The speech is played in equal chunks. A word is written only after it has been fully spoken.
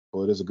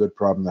It is a good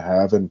problem to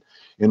have. And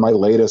in my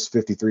latest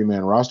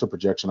 53-man roster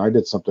projection, I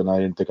did something I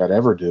didn't think I'd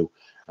ever do.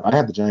 And I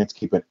had the Giants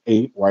keeping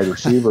 8 wide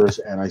receivers,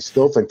 and I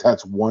still think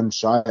that's one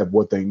shy of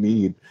what they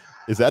need.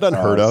 Is that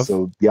unheard of?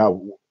 So, yeah.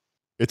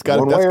 That's got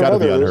to be unheard of.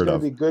 There's going to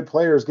be good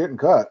players getting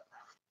cut.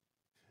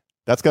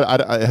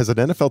 Has an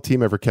NFL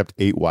team ever kept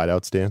 8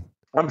 wideouts, Dan?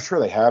 I'm sure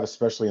they have,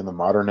 especially in the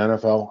modern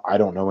NFL. I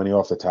don't know any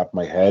off the top of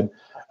my head.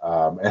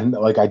 And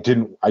like, I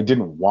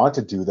didn't want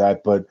to do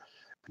that, but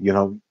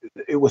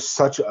it was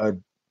such a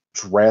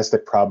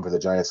drastic problem for the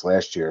Giants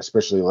last year,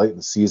 especially late in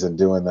the season,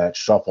 doing that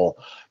shuffle,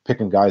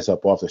 picking guys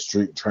up off the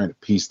street and trying to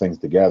piece things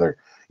together.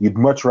 You'd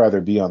much rather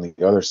be on the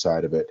other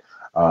side of it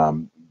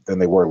than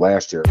they were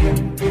last year.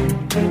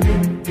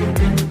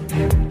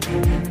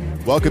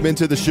 Welcome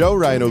into the show.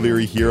 Ryan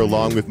O'Leary here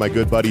along with my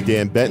good buddy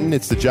Dan Benton.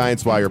 It's the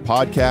Giants Wire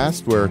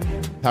podcast. We're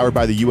powered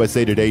by the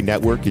USA Today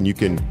Network, and you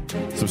can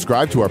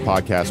subscribe to our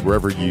podcast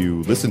wherever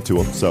you listen to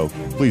them. So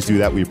please do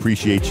that. We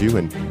appreciate you,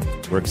 and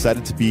we're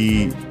excited to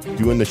be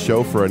doing the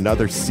show for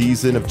another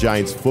season of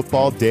Giants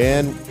football.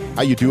 Dan,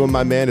 how you doing,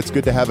 my man? It's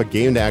good to have a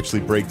game to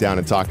actually break down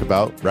and talk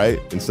about, right?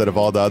 Instead of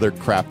all the other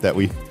crap that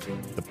we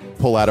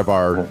pull out of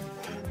our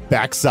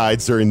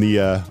backsides during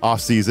the off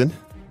season.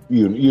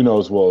 You know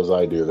as well as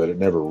I do that it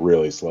never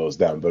really slows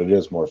down, but it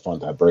is more fun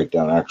to break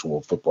down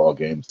actual football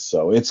games.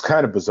 So it's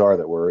kind of bizarre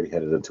that we're already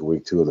headed into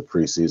week 2 of the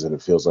preseason.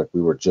 It feels like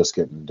we were just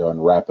getting done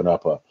wrapping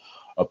up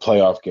a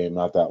playoff game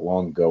not that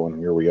long ago, and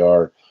here we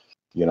are,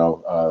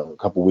 a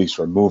couple weeks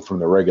removed from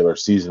the regular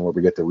season where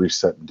we get to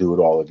reset and do it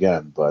all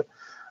again. But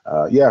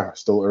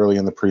still early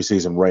in the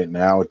preseason right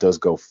now. It does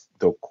go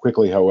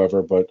quickly,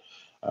 however, but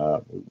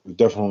we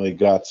definitely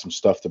got some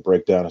stuff to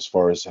break down as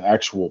far as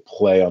actual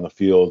play on the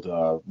field,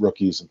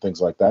 rookies and things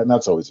like that, and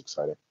that's always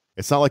exciting.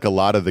 It's not like a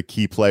lot of the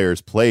key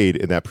players played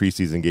in that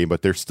preseason game,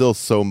 but there's still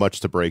so much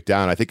to break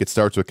down. I think it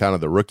starts with kind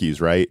of the rookies,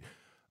 right?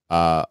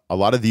 A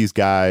lot of these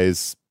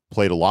guys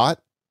played a lot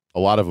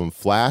of them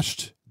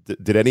flashed.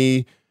 Did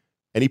any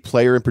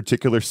player in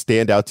particular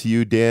stand out to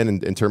you, Dan,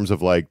 in terms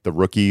of like the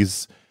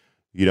rookies?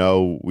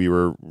 We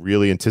were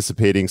really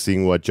anticipating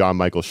seeing what John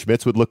Michael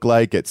Schmitz would look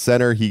like at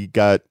center. He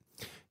got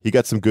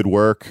some good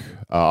work.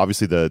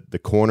 Obviously, the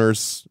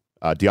corners,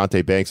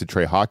 Deonte Banks and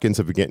Trey Hawkins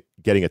have been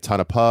getting a ton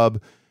of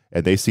pub,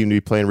 and they seem to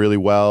be playing really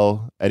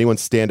well. Anyone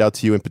stand out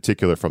to you in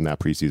particular from that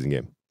preseason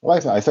game? Well,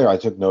 I think I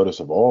took notice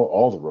of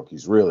all the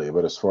rookies, really.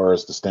 But as far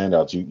as the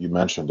standouts, you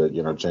mentioned it.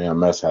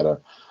 JMS had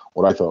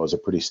what I thought was a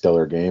pretty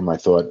stellar game. I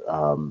thought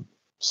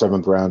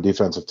 7th-round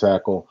defensive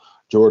tackle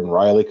Jordan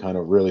Riley kind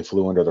of really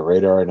flew under the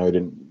radar. I know he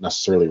didn't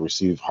necessarily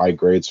receive high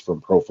grades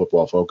from Pro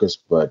Football Focus,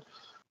 but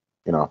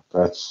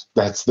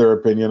that's their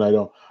opinion. I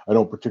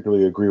don't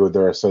particularly agree with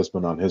their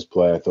assessment on his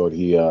play. I thought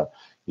he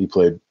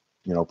played,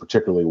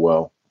 particularly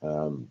well.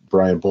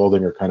 Brian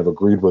Baldinger kind of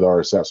agreed with our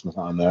assessment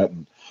on that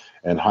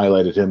and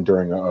highlighted him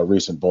during a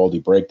recent Baldy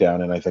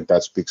breakdown. And I think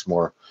that speaks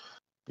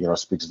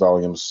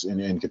volumes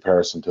in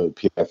comparison to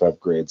PFF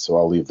grades. So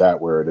I'll leave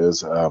that where it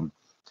is.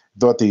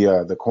 Thought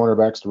the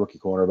cornerbacks, the rookie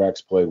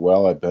cornerbacks played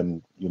well. I've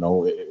been,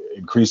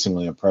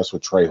 increasingly impressed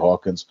with Trey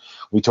Hawkins.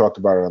 We talked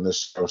about it on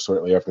this show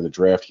shortly after the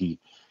draft. He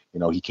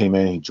came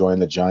in, he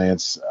joined the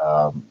Giants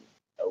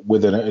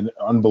with an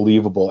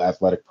unbelievable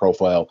athletic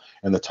profile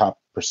in the top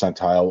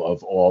percentile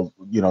of all,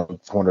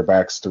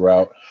 cornerbacks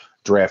throughout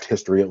draft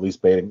history, at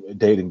least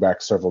dating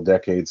back several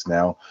decades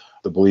now.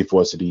 The belief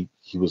was that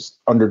he was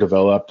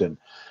underdeveloped and,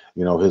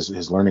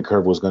 his learning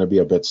curve was going to be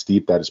a bit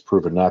steep. That has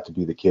proven not to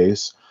be the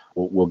case.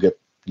 We'll get,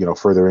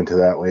 further into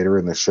that later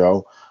in the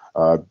show.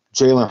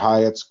 Jalen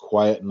Hyatt's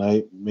quiet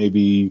night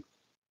maybe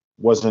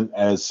wasn't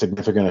as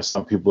significant as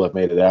some people have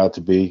made it out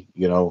to be.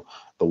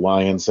 The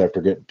Lions,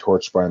 after getting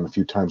torched by him a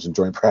few times in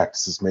joint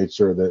practices, made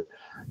sure that,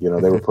 they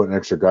were putting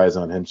extra guys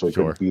on him so he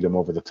couldn't beat him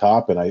over the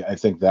top. And I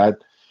think that,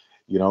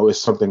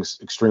 is something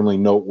extremely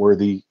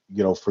noteworthy,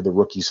 for the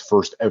rookie's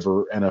first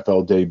ever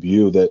NFL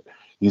debut, that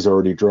he's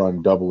already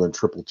drawing double and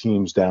triple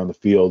teams down the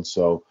field.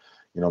 So,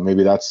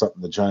 maybe that's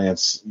something the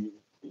Giants,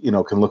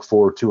 can look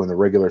forward to in the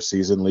regular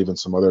season, leaving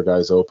some other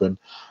guys open.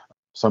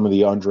 Some of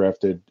the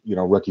undrafted,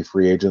 rookie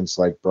free agents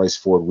like Bryce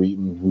Ford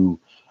Wheaton, who,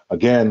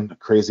 again,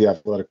 crazy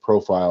athletic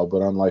profile,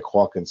 but unlike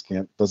Hawkins,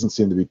 doesn't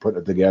seem to be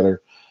putting it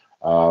together.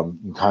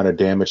 Kind of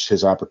damaged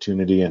his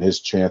opportunity and his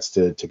chance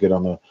to get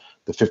on the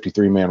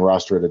 53-man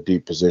roster at a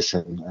deep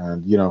position.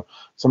 And,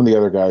 some of the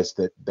other guys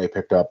that they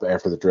picked up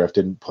after the draft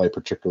didn't play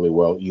particularly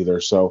well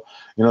either. So,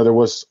 there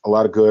was a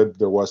lot of good.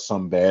 There was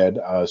some bad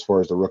as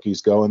far as the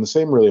rookies go. And the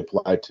same really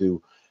applied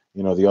to,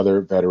 the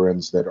other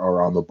veterans that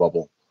are on the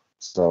bubble.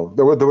 So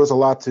there was a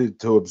lot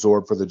to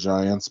absorb for the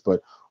Giants,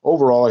 but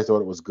overall I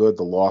thought it was good.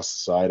 The loss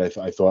aside,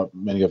 I thought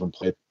many of them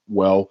played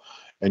well,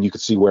 and you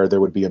could see where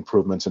there would be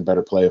improvements and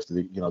better play if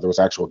there was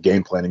actual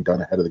game planning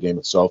done ahead of the game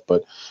itself.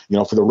 But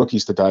for the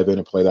rookies to dive in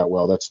and play that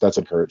well, that's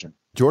encouraging.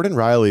 Jordan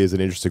Riley is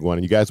an interesting one,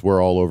 and you guys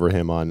were all over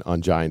him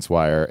on Giants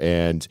Wire.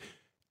 And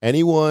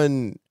any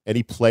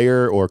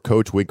player or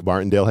coach, Wink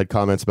Martindale, had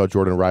comments about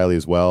Jordan Riley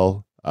as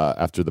well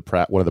after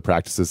one of the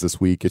practices this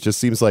week. It just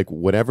seems like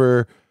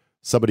whenever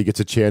somebody gets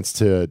a chance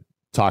to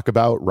talk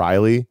about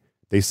Riley,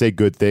 They say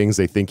good things.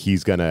 They think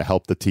he's going to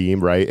help the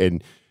team, right?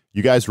 And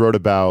you guys wrote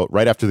about,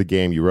 right after the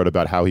game, you wrote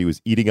about how he was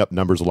eating up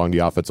numbers along the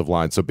offensive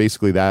line. So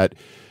basically that,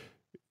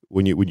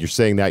 when you're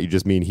saying that, you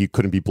just mean he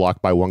couldn't be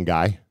blocked by one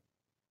guy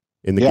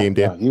in the game,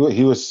 Dan? Yeah,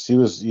 he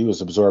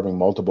was absorbing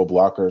multiple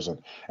blockers,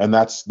 and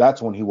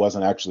that's when he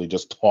wasn't actually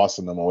just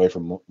tossing them away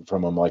from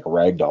him like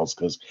rag dolls,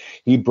 because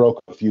he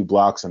broke a few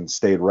blocks and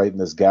stayed right in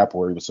this gap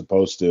where he was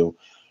supposed to.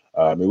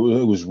 It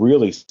was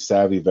really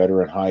savvy,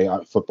 veteran, high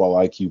football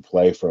IQ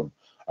play from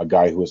a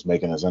guy who was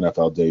making his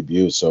NFL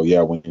debut. So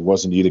yeah, when he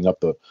wasn't eating up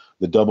the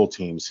double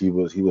teams, he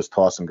was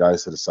tossing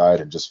guys to the side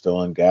and just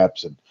filling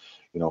gaps. And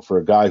for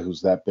a guy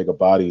who's that big a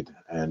bodied,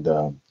 and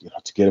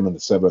to get him in the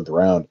 7th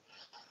round,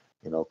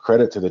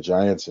 credit to the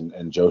Giants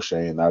and Joe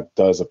Shane. That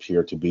does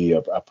appear to be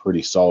a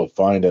pretty solid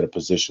find at a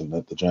position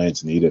that the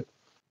Giants needed.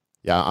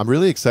 Yeah, I'm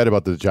really excited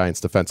about the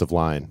Giants' defensive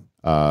line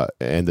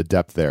and the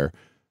depth there.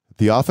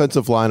 The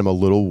offensive line, I'm a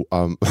little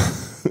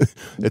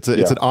it's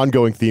an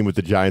ongoing theme with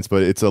the Giants,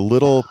 but it's a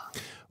little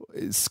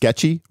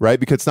sketchy, right?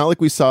 Because it's not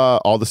like we saw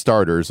all the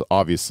starters,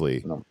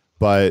 obviously,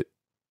 but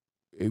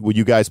when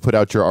you guys put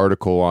out your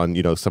article on,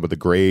 some of the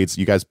grades,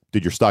 you guys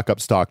did your stock up,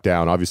 stock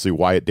down. Obviously,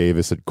 Wyatt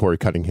Davis and Corey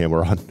Cunningham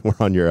were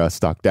on your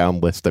stock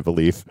down list, I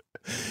believe.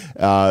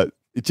 It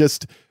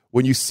just,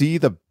 when you see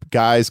the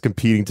guys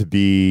competing to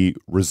be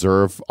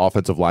reserve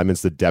offensive linemen,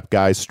 the depth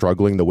guys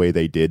struggling the way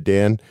they did,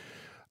 Dan,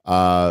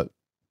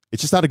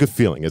 it's just not a good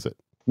feeling, is it?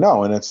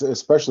 No, and it's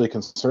especially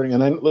concerning.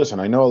 And then, listen,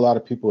 I know a lot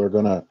of people are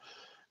going to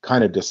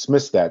kind of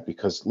dismiss that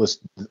because,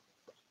 listen,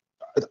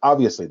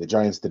 obviously the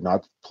Giants did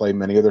not play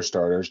many of their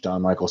starters,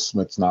 John Michael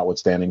Schmitz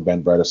notwithstanding,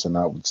 Ben Bredeson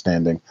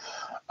notwithstanding,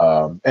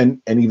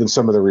 and even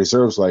some of the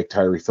reserves like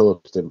Tyree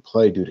Phillips didn't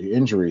play due to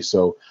injury.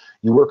 So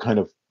you were kind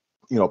of,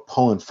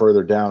 pulling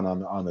further down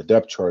on the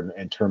depth chart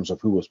in terms of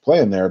who was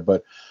playing there.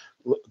 But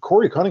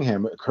Corey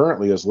Cunningham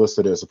currently is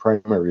listed as a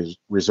primary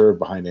reserve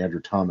behind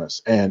Andrew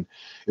Thomas. And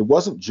it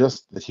wasn't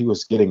just that he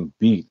was getting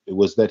beat. It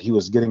was that he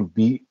was getting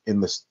beat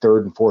in the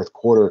 3rd and 4th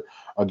quarter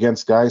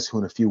against guys who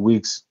in a few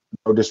weeks,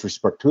 no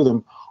disrespect to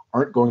them,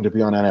 aren't going to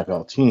be on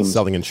NFL teams.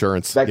 Selling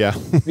insurance.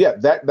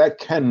 That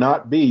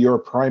cannot be your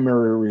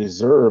primary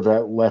reserve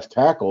at left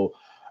tackle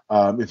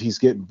if he's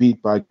getting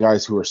beat by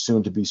guys who are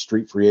soon to be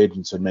street free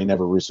agents and may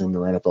never resume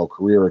their NFL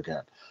career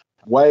again.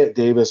 Wyatt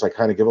Davis, I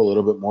kind of give a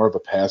little bit more of a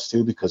pass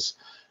to because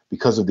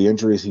of the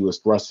injuries, he was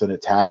thrust in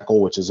at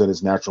tackle, which isn't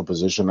his natural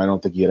position. I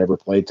don't think he had ever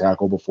played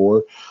tackle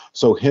before.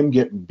 So him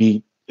getting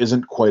beat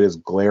isn't quite as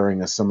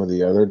glaring as some of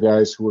the other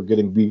guys who were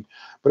getting beat,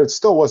 but it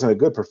still wasn't a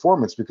good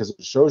performance because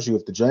it shows you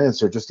if the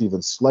Giants are just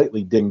even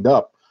slightly dinged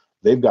up,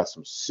 they've got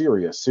some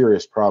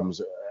serious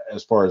problems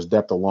as far as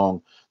depth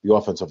along the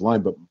offensive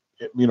line, but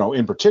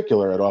in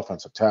particular at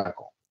offensive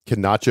tackle.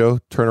 Can Nacho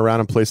turn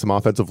around and play some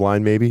offensive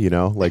line? Maybe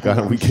can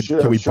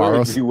we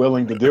borrow? He'd be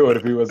willing to do it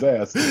if he was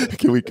asked.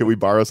 Can we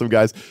borrow some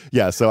guys?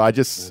 Yeah. So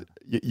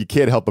you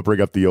can't help but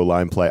bring up the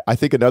O-line play. I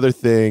think another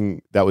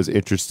thing that was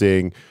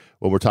interesting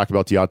when we're talking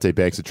about Deonte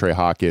Banks and Trey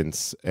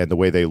Hawkins and the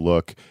way they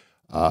look,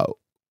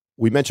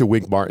 we mentioned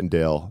Wink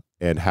Martindale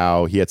and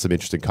how he had some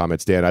interesting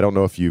comments. Dan, I don't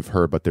know if you've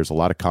heard, but there's a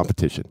lot of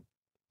competition.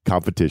 How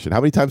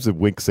many times did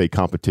Wink say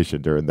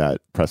competition during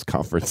that press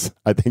conference?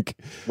 I think.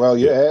 Well,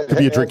 yeah, it could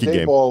be a drinking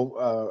game.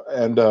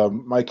 And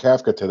Mike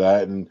Kafka to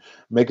that, and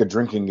make a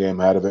drinking game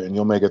out of it, and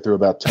you'll make it through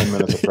about 10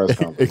 minutes of press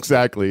conference.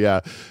 Exactly.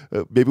 Yeah,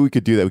 maybe we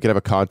could do that. We could have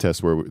a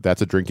contest where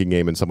that's a drinking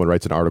game, and someone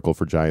writes an article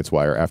for Giants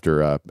Wire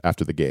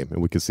after the game,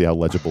 and we can see how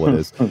legible it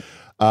is.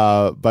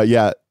 But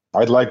yeah,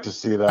 I'd like to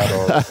see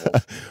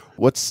that.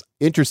 What's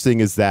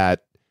interesting is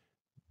that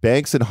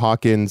Banks and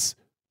Hawkins.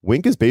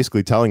 Wink is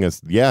basically telling us,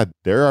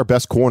 they're our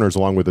best corners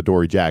along with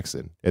Adoree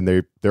Jackson, and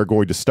they're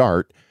going to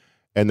start.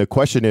 And the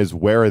question is,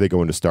 where are they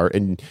going to start?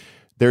 And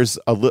there's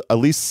at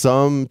least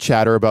some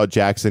chatter about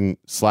Jackson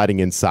sliding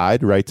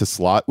inside, right, to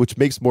slot, which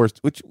makes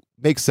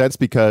sense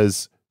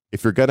because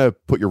if you're going to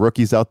put your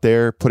rookies out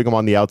there, putting them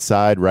on the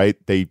outside, right,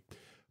 they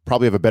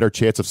probably have a better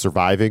chance of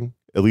surviving,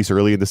 at least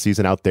early in the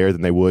season out there,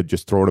 than they would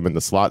just throwing them in the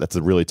slot. That's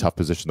a really tough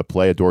position to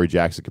play. Adoree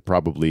Jackson could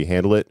probably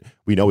handle it.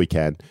 We know he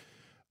can.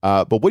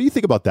 But what do you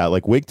think about that?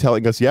 Like Wink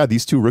telling us,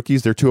 these two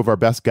rookies, they're two of our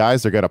best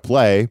guys. They're going to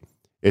play.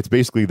 It's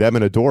basically them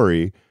and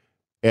Adoree,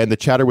 and the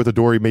chatter with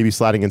Adoree maybe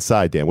sliding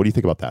inside. Dan, what do you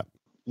think about that?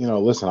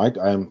 Listen,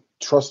 I'm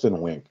trusting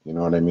Wink. You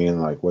know what I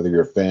mean? Like whether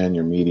you're a fan,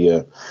 you're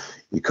media,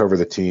 you cover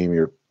the team,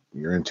 you're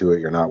into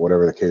it, you're not,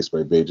 whatever the case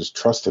may be. Just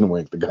trust in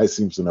Wink. The guy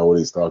seems to know what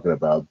he's talking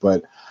about.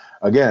 But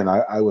again,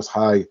 I was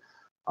high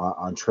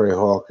on Trey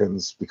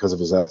Hawkins because of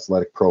his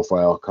athletic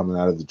profile coming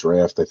out of the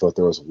draft. I thought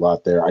there was a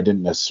lot there. I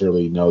didn't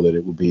necessarily know that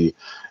it would be,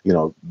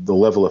 the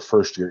level of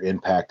first-year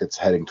impact it's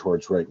heading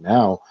towards right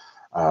now.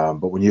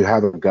 But when you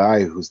have a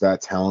guy who's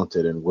that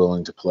talented and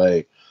willing to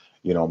play,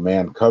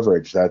 man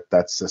coverage,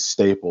 that's a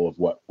staple of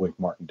what Wink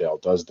Martindale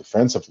does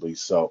defensively.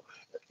 So,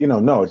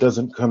 no, it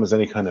doesn't come as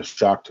any kind of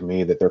shock to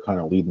me that they're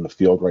kind of leading the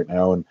field right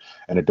now and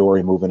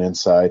Adoree moving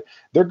inside.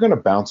 They're going to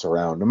bounce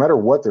around no matter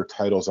what their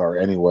titles are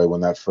anyway.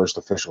 When that first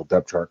official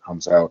depth chart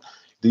comes out,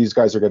 these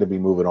guys are going to be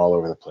moving all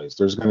over the place.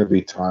 There's going to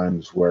be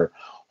times where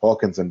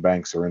Hawkins and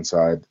Banks are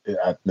inside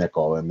at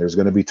nickel, and there's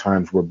going to be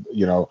times where,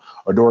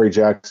 Adoree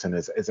Jackson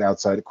is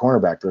outside at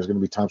cornerback. There's going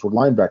to be times where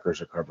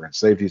linebackers are covering,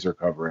 safeties are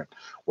covering,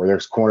 where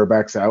there's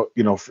cornerbacks out,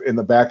 in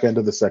the back end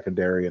of the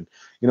secondary. And,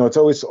 it's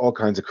always all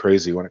kinds of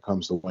crazy when it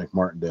comes to Wink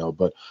Martindale.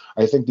 But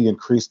I think the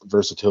increased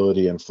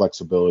versatility and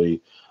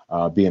flexibility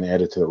being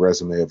added to the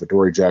resume of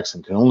Adoree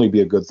Jackson can only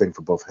be a good thing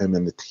for both him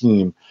and the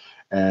team.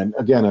 And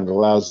again, it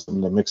allows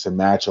them to mix and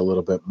match a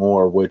little bit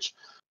more, which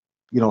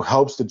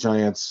helps the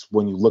Giants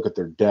when you look at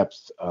their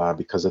depth,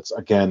 because it's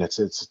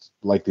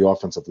like the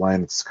offensive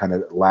line, it's kind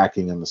of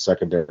lacking in the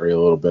secondary a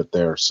little bit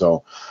there.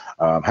 So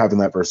having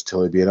that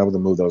versatility, being able to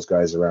move those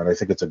guys around, I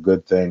think it's a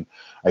good thing.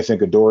 I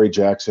think Adoree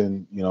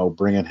Jackson,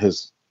 bringing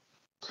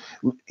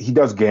he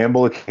does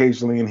gamble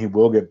occasionally and he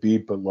will get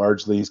beat, but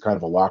largely he's kind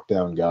of a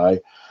lockdown guy.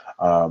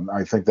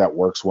 I think that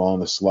works well in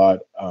the slot.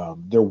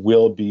 There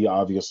will be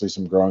obviously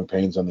some growing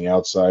pains on the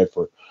outside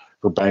for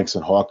Banks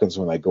and Hawkins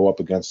when they go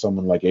up against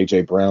someone like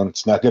A.J. Brown.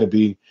 It's not going to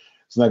be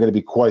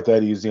quite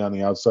that easy on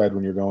the outside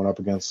when you're going up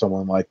against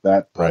someone like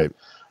that. But,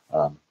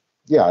 right.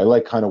 I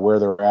like kind of where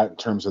they're at in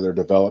terms of their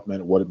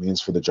development, what it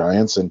means for the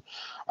Giants. And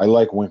I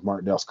like Wink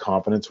Martindale's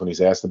confidence when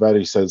he's asked about it.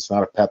 He says it's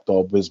not a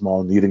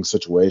Pepto-Bismol needing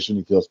situation.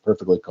 He feels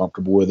perfectly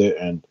comfortable with it.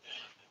 And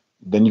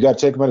then you got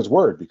to take him at his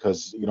word,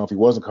 because, if he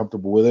wasn't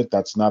comfortable with it,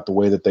 that's not the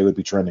way that they would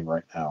be trending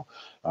right now.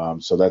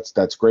 So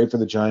that's great for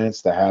the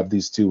Giants to have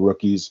these two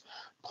rookies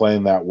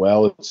playing that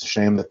well. It's a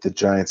shame that the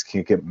Giants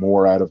can't get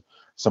more out of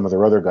some of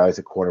their other guys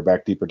at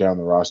quarterback deeper down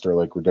the roster,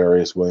 like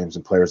Rodarius Williams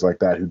and players like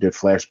that, who did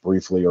flash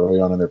briefly early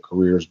on in their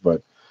careers,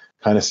 but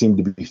kind of seem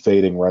to be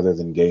fading rather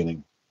than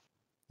gaining.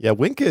 Yeah,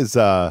 Wink is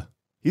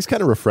he's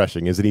kind of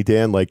refreshing, isn't he,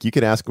 Dan? Like, you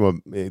can ask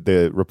him,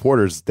 the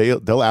reporters,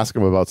 they'll ask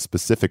him about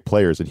specific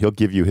players, and he'll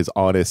give you his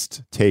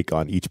honest take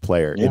on each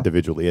player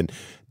individually. And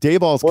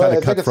Dayball's kind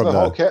of cut from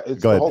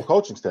the whole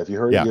coaching staff. You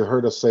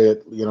heard us say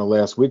it,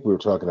 last week we were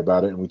talking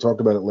about it, and we talked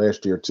about it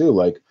last year too.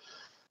 Like,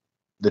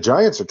 the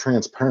Giants are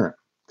transparent.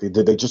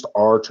 They just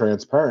are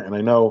transparent. And I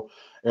know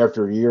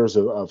after years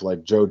of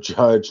like Joe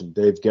Judge and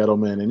Dave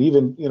Gettleman, and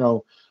even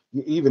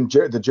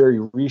the Jerry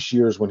Reese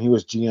years when he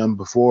was GM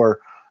before,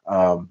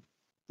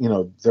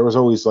 there was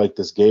always like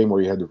this game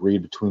where you had to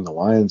read between the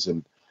lines,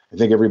 and I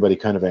think everybody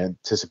kind of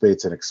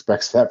anticipates and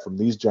expects that from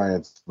these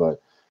Giants. But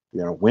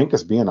Wink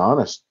is being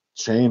honest.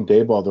 Shane,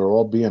 Dayball, they're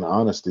all being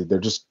honest.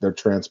 They're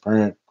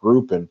transparent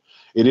group, and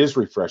it is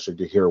refreshing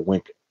to hear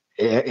Wink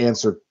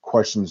answer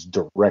questions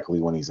directly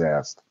when he's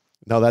asked.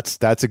 No,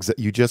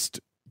 you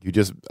just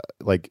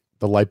like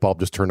the light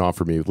bulb just turned on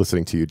for me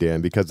listening to you, Dan,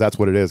 because that's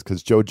what it is.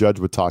 Because Joe Judge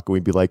would talk and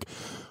we'd be like,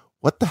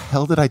 "What the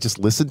hell did I just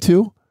listen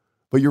to?"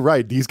 But you're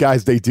right; these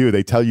guys, they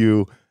tell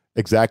you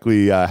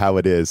exactly how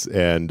it is.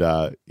 And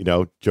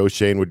Joe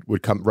Shane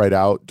would come right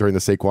out during the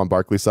Saquon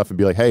Barkley stuff and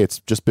be like, "Hey, it's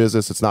just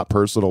business. It's not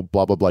personal."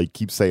 Blah blah blah. He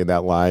keeps saying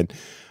that line.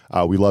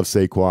 We love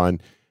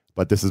Saquon,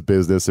 but this is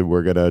business, and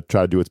we're gonna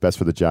try to do what's best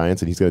for the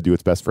Giants, and he's gonna do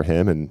what's best for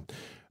him. And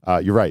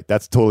you're right.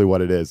 That's totally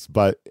what it is.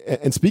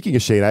 And speaking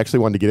of Shane, I actually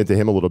wanted to get into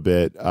him a little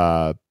bit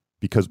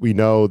because we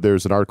know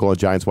there's an article on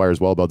Giants Wire as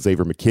well about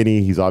Xavier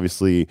McKinney. He's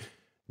obviously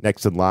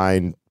next in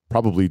line,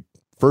 probably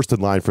first in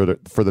line for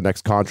the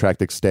next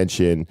contract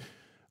extension.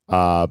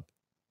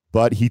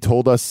 But he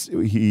told us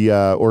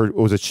or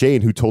was it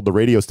Shane who told the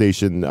radio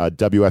station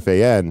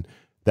WFAN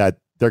that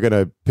they're going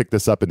to pick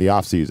this up in the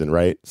offseason,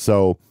 right?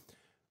 So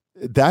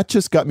that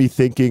just got me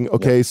thinking,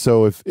 okay,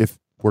 so if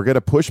we're going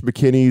to push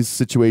McKinney's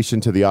situation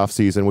to the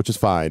offseason, which is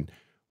fine.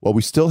 Well,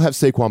 we still have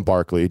Saquon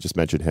Barkley, just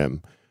mentioned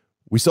him.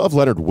 We still have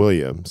Leonard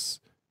Williams.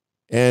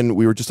 And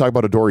we were just talking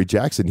about Adoree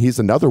Jackson. He's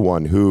another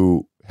one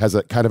who has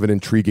a kind of an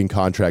intriguing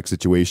contract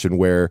situation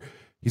where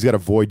he's got a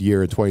void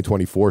year in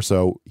 2024.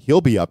 So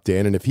he'll be up,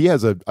 Dan. And if he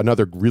has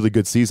another really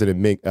good season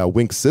in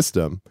Wink's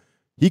system,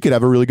 he could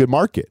have a really good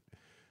market.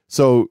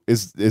 So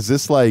is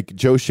this like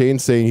Joe Shane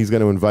saying he's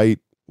going to invite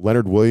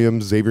Leonard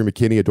Williams, Xavier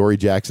McKinney, Adoree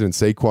Jackson, and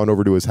Saquon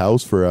over to his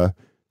house for a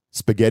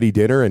spaghetti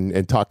dinner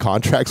and talk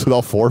contracts with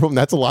all four of them?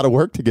 That's a lot of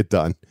work to get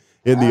done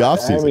in the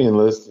offseason. I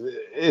mean,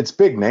 it's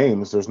big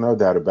names. There's no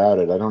doubt about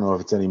it. I don't know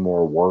if it's any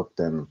more work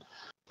than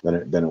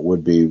it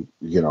would be,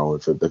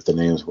 if the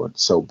names weren't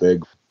so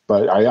big.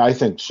 But I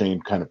think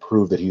Shane kind of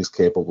proved that he's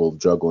capable of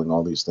juggling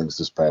all these things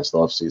this past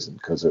offseason,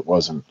 because it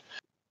wasn't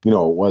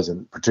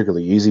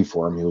particularly easy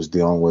for him. He was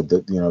dealing with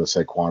the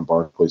Saquon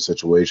Barkley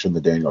situation, the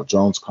Daniel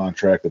Jones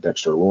contract, the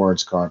Dexter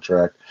Lawrence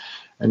contract.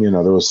 And,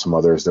 there was some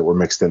others that were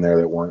mixed in there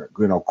that weren't,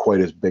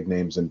 quite as big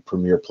names and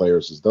premier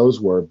players as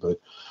those were. But,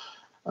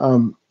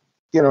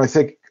 I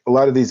think a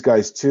lot of these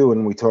guys, too,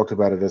 and we talked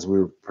about it as we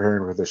were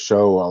preparing for the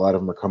show, a lot of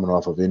them are coming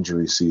off of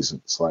injury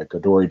seasons. Like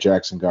Adoree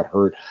Jackson got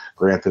hurt.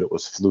 Granted, it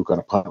was fluke on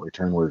a punt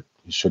return where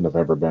he shouldn't have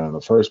ever been in the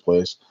first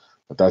place.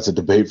 But that's a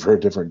debate for a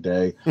different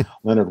day.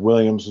 Leonard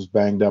Williams was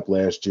banged up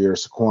last year.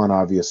 Saquon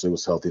obviously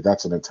was healthy.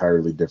 That's an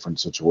entirely different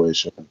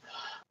situation.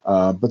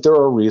 But there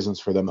are reasons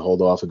for them to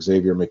hold off.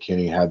 Xavier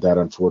McKinney had that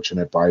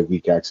unfortunate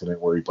bye-week accident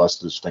where he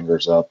busted his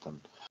fingers up, and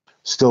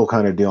still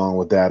kind of dealing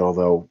with that,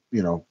 although,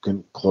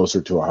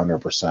 closer to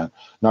 100%.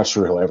 Not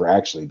sure he'll ever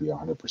actually be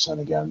 100%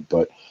 again.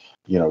 But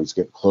he's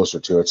getting closer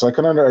to it. So I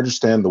can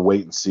understand the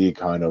wait and see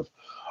kind of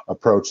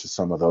approach to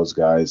some of those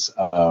guys.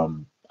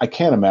 I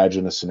can't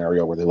imagine a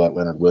scenario where they let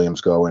Leonard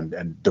Williams go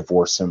and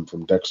divorce him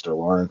from Dexter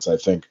Lawrence. I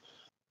think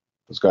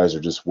those guys are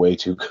just way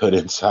too good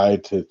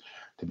inside to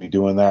be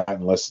doing that,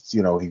 unless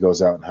he goes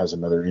out and has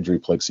another injury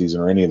plague season,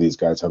 or any of these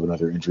guys have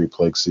another injury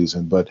plague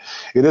season. But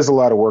it is a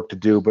lot of work to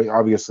do. But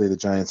obviously the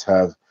Giants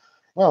have,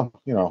 well,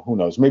 who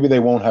knows? Maybe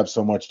they won't have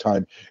so much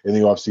time in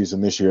the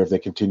offseason this year if they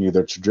continue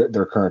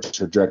their current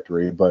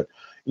trajectory. But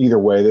either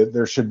way,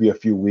 there should be a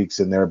few weeks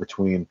in there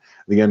between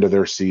the end of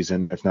their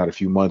season, if not a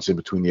few months in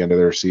between the end of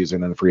their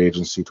season and free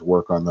agency, to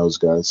work on those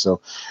guys. So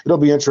it'll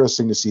be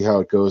interesting to see how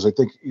it goes. I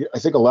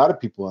think a lot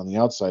of people on the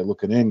outside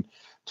looking in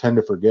tend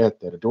to forget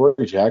that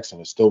Adoree Jackson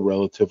is still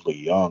relatively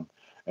young,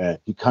 and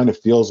he kind of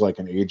feels like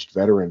an aged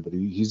veteran, but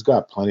he's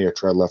got plenty of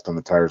tread left on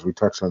the tires. We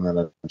touched on that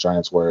at the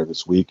Giants Wire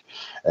this week,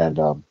 and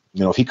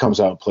if he comes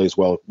out and plays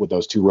well with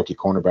those two rookie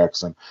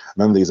cornerbacks and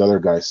none of these other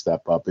guys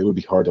step up, it would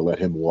be hard to let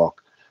him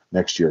walk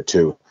next year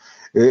too.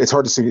 It's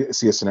hard to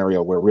see a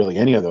scenario where really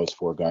any of those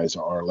four guys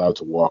are allowed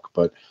to walk,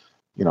 but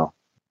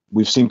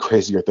we've seen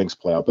crazier things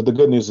play out. But the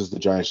good news is the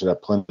Giants should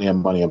have plenty of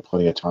money and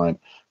plenty of time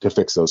to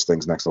fix those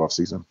things next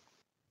offseason.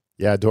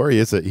 Yeah, Adoree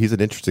he's an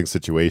interesting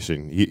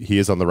situation. He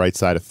is on the right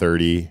side of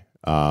 30,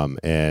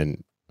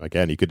 and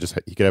again, he could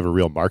have a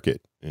real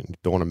market, and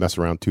don't want to mess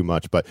around too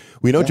much. But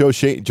we know Joe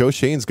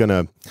Shane's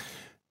gonna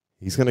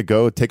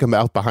go take him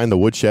out behind the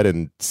woodshed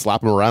and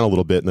slap him around a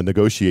little bit in the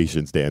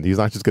negotiations. Dan, he's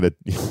not just gonna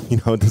you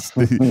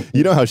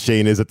know how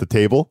Shane is at the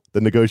table,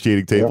 the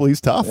negotiating table. He's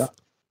tough. Yeah.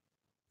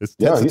 It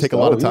tends to take a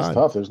lot of time. He's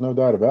tough. There's no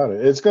doubt about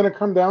it. It's going to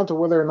come down to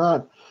whether or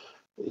not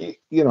it's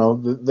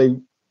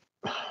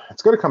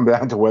going to come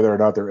down to whether or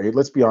not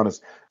let's be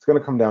honest, it's going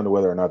to come down to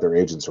whether or not their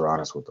agents are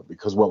honest with them.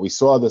 Because what we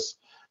saw this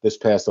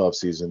past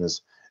offseason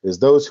is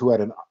those who had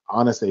an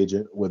honest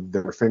agent with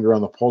their finger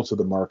on the pulse of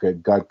the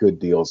market got good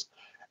deals,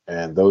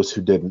 and those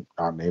who didn't,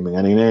 not naming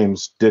any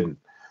names, didn't.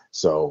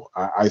 So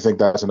I think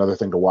that's another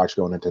thing to watch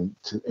going into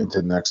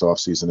the next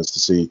offseason, is to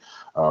see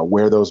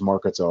where those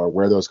markets are,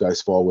 where those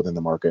guys fall within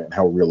the market, and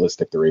how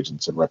realistic their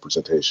agents and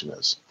representation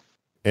is.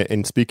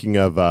 And speaking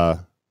of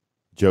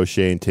Joe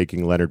Shane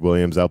taking Leonard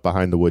Williams out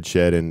behind the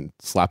woodshed and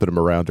slapping him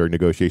around during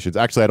negotiations.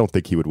 Actually, I don't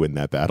think he would win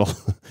that battle.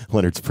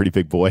 Leonard's a pretty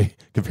big boy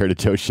compared to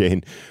Joe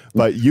Shane.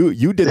 But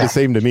you did the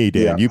same to me,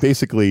 Dan. Yeah. You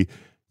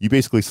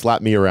basically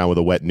slapped me around with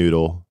a wet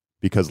noodle,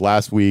 because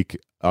last week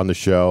on the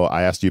show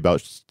I asked you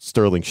about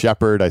Sterling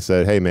Shepard. I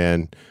said, "Hey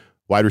man,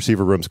 wide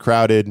receiver room's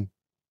crowded.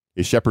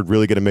 Is Shepard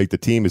really going to make the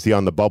team? Is he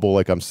on the bubble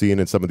like I'm seeing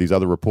in some of these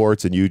other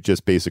reports?" And you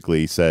just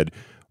basically said,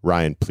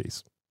 "Ryan,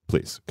 please,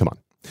 come on."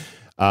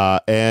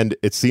 And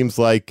it seems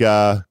like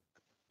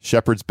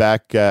Shepard's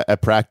back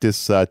at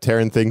practice,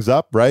 tearing things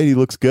up, right? He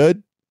looks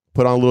good.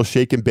 Put on a little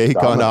shake and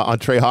bake on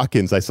Trey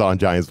Hawkins, I saw on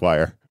Giants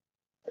Wire.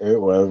 It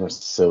was a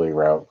silly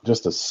route,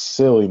 just a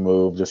silly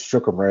move, just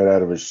shook him right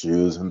out of his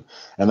shoes. And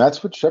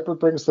that's what Shepard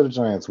brings to the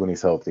Giants when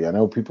he's healthy. I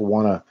know people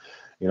want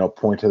to,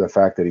 point to the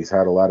fact that he's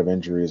had a lot of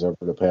injuries over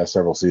the past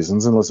several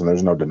seasons. And listen,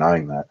 there's no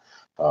denying that.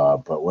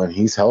 But when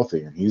he's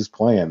healthy and he's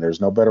playing, there's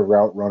no better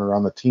route runner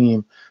on the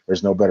team.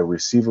 There's no better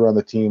receiver on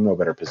the team, no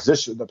better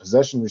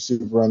possession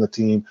receiver on the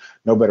team,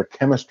 no better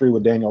chemistry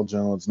with Daniel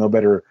Jones, no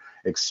better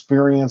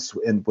experience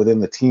within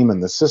the team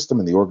and the system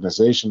and the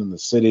organization and the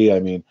city. I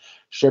mean,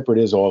 Shepard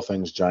is all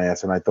things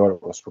Giants, and I thought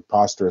it was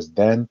preposterous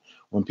then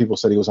when people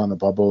said he was on the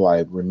bubble.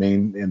 I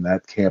remain in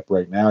that camp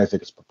right now. I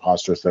think it's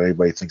preposterous that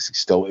anybody thinks he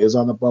still is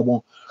on the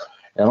bubble.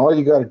 And all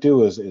you got to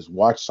do is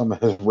watch some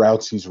of his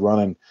routes he's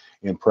running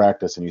in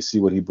practice, and you see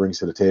what he brings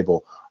to the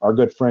table. Our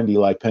good friend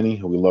Eli Penny,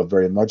 who we love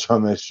very much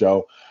on this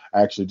show,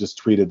 actually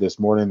just tweeted this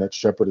morning that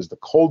Shepard is the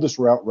coldest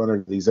route runner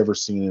that he's ever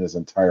seen in his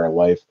entire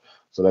life.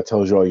 So that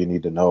tells you all you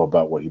need to know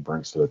about what he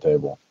brings to the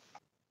table.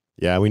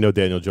 Yeah, we know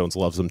Daniel Jones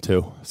loves him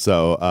too.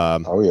 So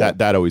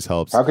that always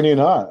helps. How can you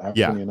not?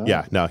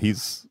 Yeah, no,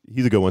 he's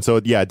a good one.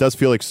 So yeah, it does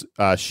feel like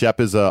Shep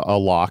is a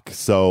lock.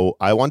 So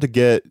I want to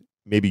get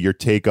maybe your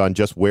take on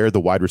just where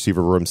the wide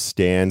receiver room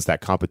stands,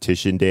 that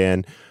competition,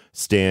 Dan,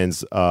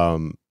 stands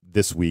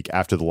this week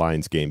after the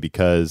Lions game,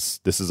 because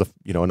this is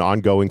an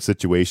ongoing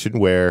situation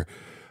where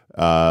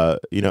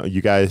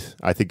you guys,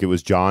 I think it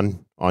was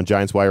John on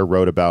Giants Wire,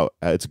 wrote about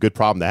it's a good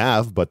problem to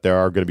have, but there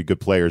are going to be good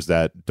players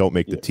that don't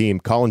make the team.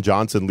 Colin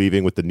Johnson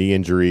leaving with the knee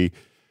injury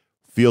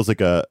feels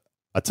like a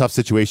tough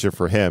situation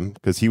for him,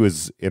 because he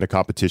was in a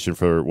competition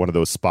for one of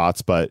those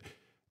spots, but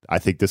I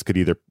think this could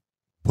either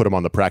put him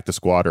on the practice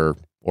squad or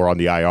on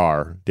the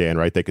IR, Dan,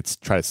 right? They could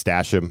try to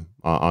stash him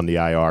on the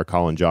IR,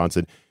 Colin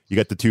Johnson. You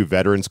got the two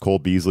veterans, Cole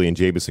Beasley and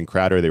Jamison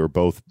Crowder. They were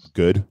both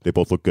good. They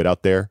both look good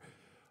out there.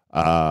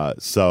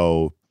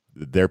 So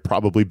they're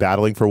probably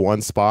battling for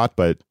one spot,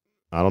 but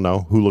I don't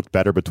know who looked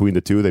better between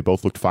the two. They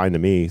both looked fine to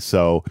me.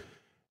 So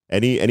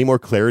any more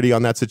clarity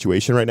on that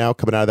situation right now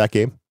coming out of that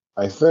game?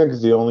 I think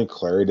the only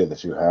clarity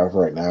that you have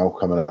right now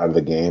coming out of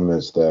the game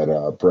is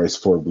that Bryce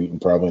Ford Wheaton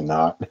probably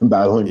not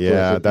battling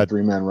for that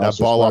 3-man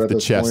roster. That ball off the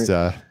chest,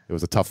 it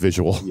was a tough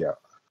visual. Yeah.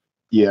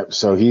 Yeah,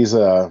 so he's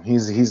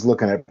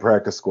looking at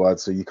practice squad.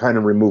 So you kind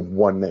of remove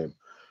one name,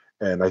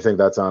 and I think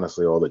that's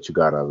honestly all that you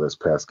got out of this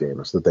past game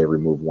is that they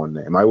remove one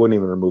name. I wouldn't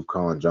even remove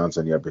Colin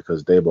Johnson yet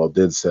because Dayball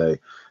did say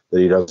that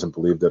he doesn't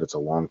believe that it's a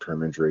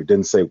long-term injury. He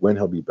didn't say when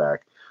he'll be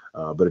back,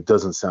 but it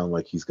doesn't sound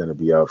like he's going to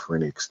be out for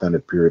any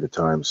extended period of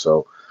time.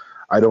 So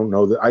I don't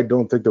know that I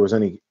don't think there was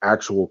any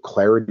actual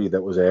clarity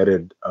that was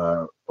added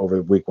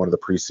over week one of the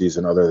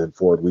preseason other than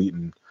Ford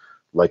Wheaton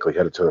likely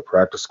headed to the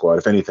practice squad.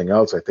 If anything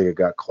else, I think it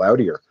got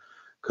cloudier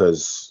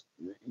because,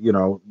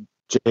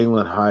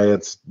 Jalen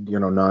Hyatt's,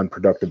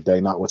 non-productive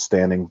day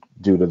notwithstanding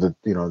due to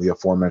the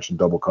aforementioned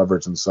double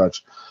coverage and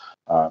such,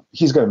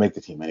 he's going to make the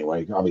team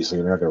anyway. Obviously,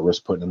 you're not going to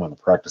risk putting him on the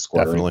practice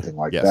squad or anything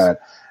like that.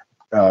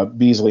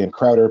 Beasley and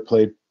Crowder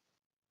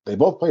they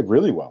both played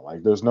really well.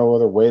 Like, there's no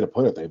other way to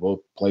put it. They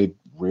both played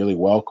really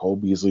well. Cole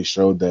Beasley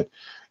showed that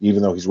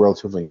even though he's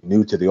relatively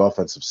new to the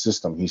offensive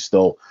system, he's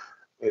still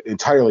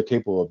entirely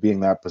capable of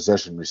being that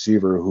possession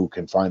receiver who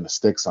can find the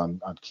sticks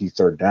on key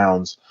third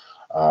downs.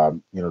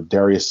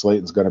 Darius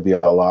Slayton's going to be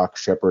a lock.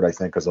 Shepard, I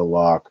think, is a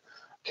lock.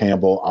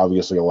 Campbell,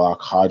 obviously a lock.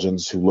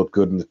 Hodgins, who looked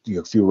good in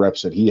the few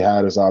reps that he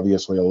had, is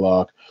obviously a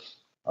lock.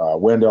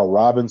 Wendell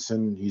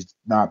Robinson, he's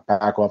not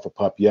back off a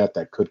pup yet.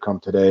 That could come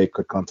today,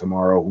 could come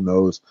tomorrow. Who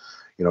knows?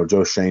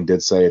 Joe Shane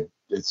did say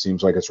it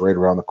seems like it's right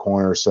around the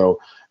corner. So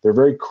they're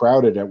very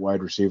crowded at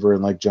wide receiver.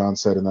 And like John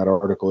said in that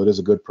article, it is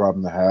a good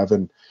problem to have.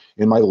 And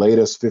in my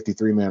latest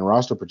 53-man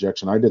roster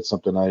projection, I did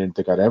something I didn't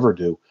think I'd ever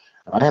do.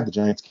 I had the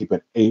Giants keeping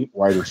 8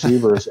 wide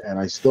receivers, and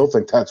I still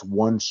think that's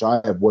one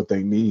shy of what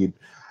they need.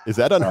 Is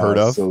that unheard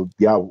of? So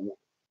yeah,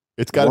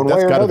 that's got to be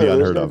unheard of.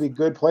 There's going to be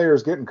good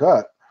players getting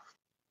cut.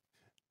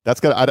 Has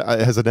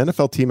an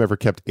NFL team ever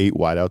kept 8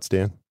 wideouts,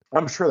 Dan?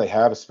 I'm sure they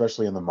have,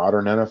 especially in the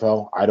modern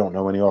NFL. I don't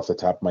know any off the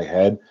top of my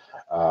head,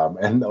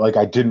 and like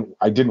I didn't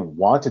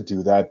want to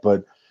do that,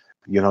 but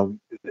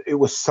it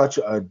was such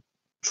a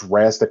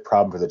drastic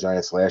problem for the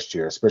Giants last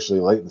year, especially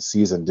late in the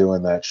season,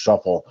 doing that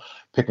shuffle,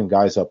 picking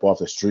guys up off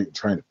the street and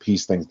trying to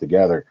piece things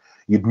together.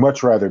 You'd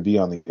much rather be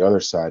on the other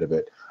side of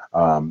it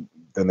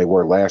than they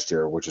were last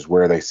year, which is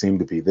where they seem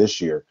to be this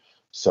year.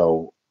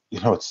 So,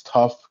 it's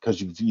tough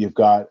because you've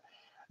got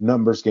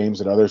numbers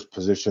games at other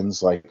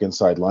positions like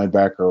inside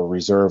linebacker or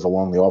reserve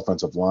along the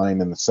offensive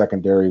line and the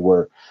secondary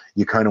where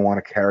you kind of want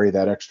to carry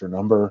that extra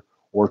number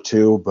or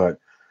two, but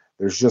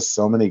there's just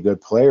so many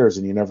good players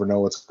and you never know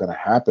what's going to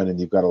happen. And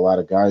you've got a lot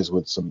of guys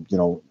with some,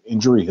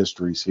 injury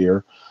histories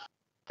here.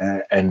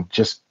 And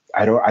just,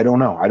 I don't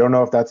know. I don't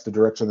know if that's the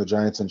direction the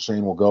Giants and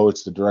Shane will go.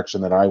 It's the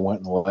direction that I went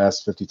in the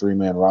last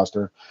 53-man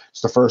roster.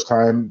 It's the first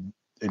time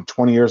in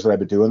 20 years that I've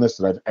been doing this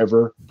that I've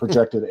ever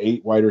projected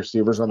 8 wide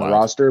receivers on the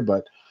roster,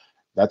 but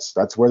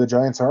that's where the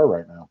Giants are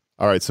right now.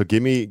 All right, so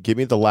give me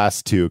the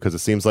last 2 because it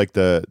seems like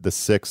the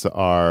 6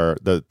 are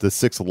the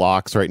 6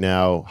 locks right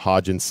now: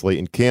 Hodgins,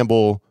 Slayton,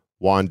 Campbell,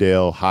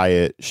 Wan'Dale,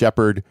 Hyatt,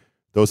 Shepard.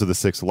 Those are the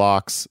 6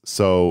 locks.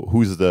 So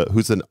who's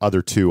the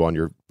other 2 on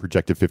your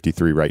projected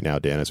 53 right now,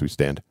 Dan, as we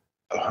stand?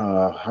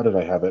 How did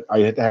I have it?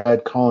 I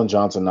had Colin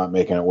Johnson not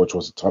making it, which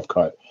was a tough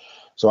cut.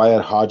 So I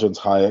had Hodgins,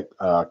 Hyatt,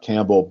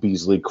 Campbell,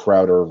 Beasley,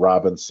 Crowder,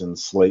 Robinson,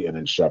 Slayton,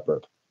 and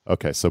Shepard.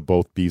 Okay, so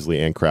both Beasley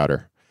and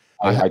Crowder.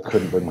 I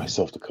couldn't bring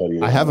myself to cut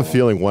either. I have a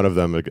feeling one of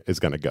them is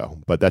going to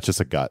go, but that's just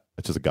a gut.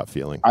 It's just a gut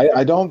feeling.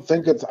 I don't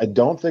think it's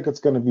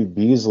going to be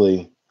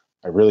Beasley.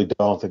 I really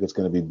don't think it's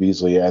going to be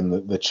Beasley.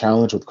 And the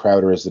challenge with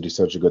Crowder is that he's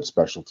such a good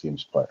special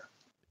teams player.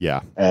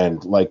 Yeah.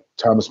 And like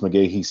Thomas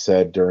McGahee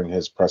said during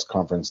his press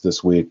conference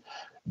this week,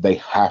 they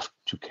have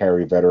to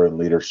carry veteran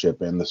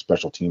leadership in the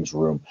special teams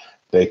room.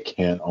 They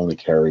can't only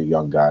carry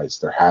young guys.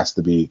 There has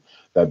to be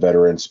that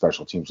veteran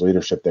special teams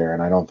leadership there.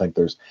 And I don't think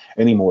there's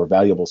any more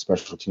valuable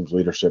special teams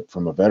leadership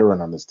from a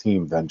veteran on this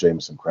team than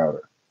Jamison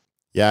Crowder.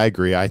 Yeah, I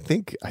agree. I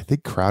think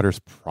Crowder's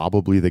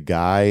probably the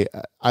guy.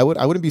 I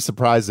wouldn't be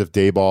surprised if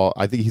Dayball,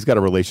 I think he's got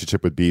a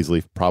relationship with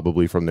Beasley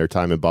probably from their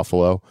time in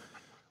Buffalo,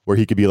 where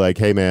he could be like,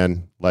 hey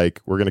man,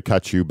 like we're going to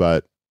cut you,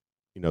 but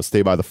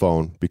stay by the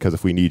phone because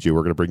if we need you,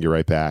 we're going to bring you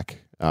right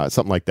back.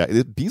 Something like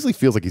that. Beasley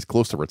feels like he's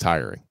close to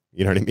retiring.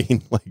 You know what I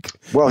mean?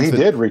 Well, he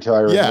did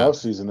retire in the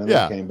offseason and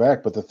then came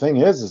back. But the thing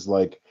is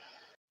like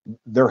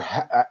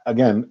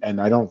again, and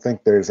I don't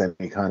think there's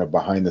any kind of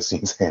behind the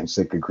scenes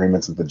handshake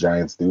agreements that the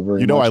Giants do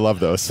very much. I love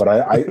those. But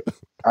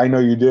I know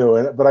you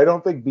do. But I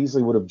don't think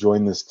Beasley would have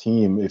joined this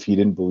team if he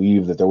didn't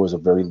believe that there was a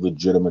very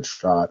legitimate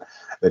shot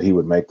that he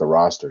would make the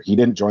roster. He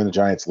didn't join the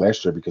Giants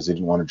last year because he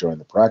didn't want to join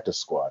the practice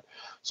squad.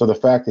 So the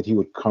fact that he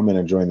would come in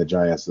and join the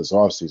Giants this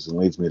offseason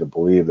leads me to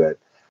believe that,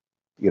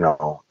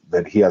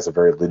 that he has a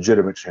very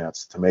legitimate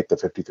chance to make the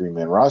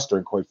 53-man roster.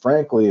 And quite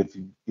frankly,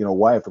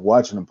 after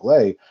watching him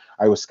play,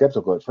 I was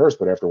skeptical at first,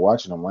 but after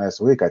watching him last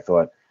week, I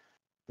thought,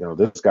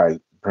 this guy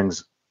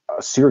brings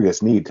a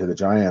serious need to the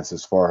Giants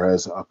as far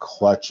as a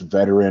clutch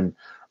veteran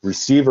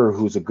receiver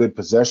who's a good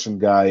possession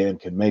guy and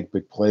can make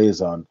big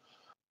plays on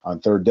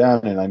third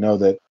down. And I know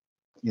that,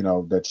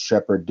 that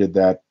Shepard did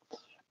that.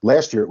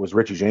 Last year, it was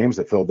Richie James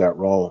that filled that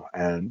role,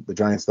 and the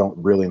Giants don't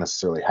really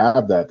necessarily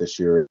have that this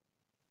year.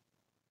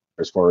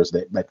 as far as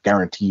that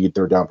guaranteed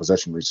third down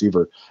possession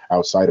receiver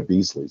outside of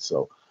Beasley.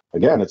 So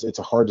again, it's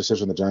a hard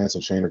decision the Giants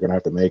and Shane are going to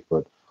have to make,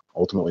 but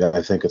ultimately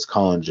I think it's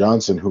Colin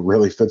Johnson who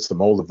really fits the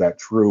mold of that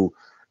true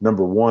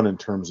number one in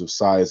terms of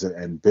size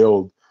and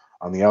build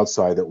on the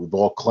outside that we've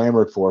all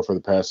clamored for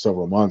the past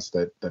several months.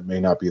 That may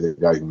not be the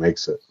guy who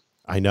makes it.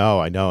 I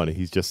know, and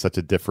he's just such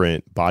a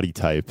different body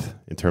type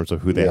in terms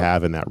of who they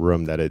have in that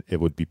room that it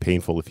would be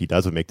painful if he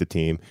doesn't make the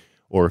team,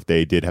 or if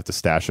they did have to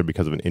stash him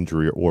because of an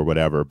injury or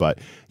whatever. But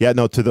yeah,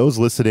 no, to those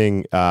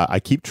listening, I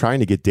keep trying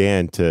to get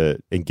Dan to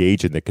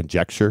engage in the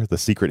conjecture, the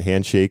secret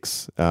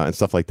handshakes and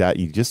stuff like that.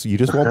 You just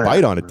won't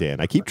bite on it, Dan.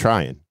 I keep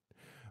trying,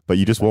 but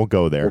you just won't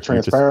go there. They're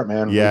transparent,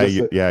 man. Yeah,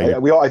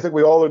 I think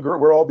we all agree.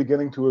 We're all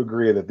beginning to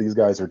agree that these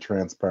guys are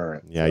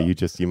transparent. Yeah,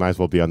 so. You might as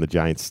well be on the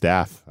Giants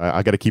staff.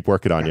 I got to keep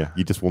working on you.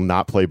 You just will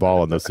not play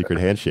ball on those secret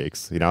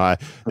handshakes. You know,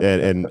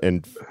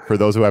 and for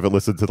those who haven't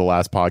listened to the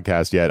last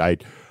podcast yet,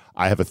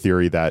 I have a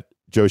theory that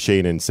Joe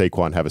Shane and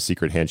Saquon have a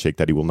secret handshake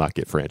that he will not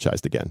get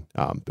franchised again.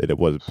 It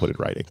was put in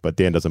writing, but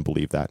Dan doesn't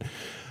believe that.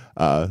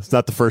 It's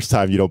not the first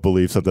time you don't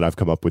believe something I've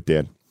come up with,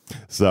 Dan.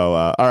 So,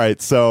 all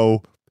right.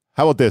 So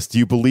how about this? Do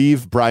you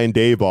believe Brian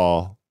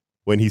Daboll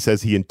when he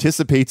says he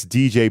anticipates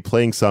DJ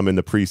playing some in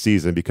the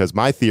preseason? Because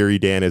my theory,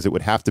 Dan, is it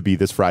would have to be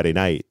this Friday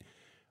night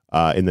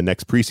in the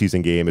next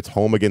preseason game. It's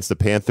home against the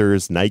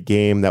Panthers, night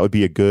game. That would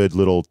be a good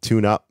little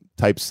tune-up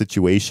type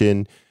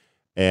situation.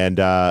 And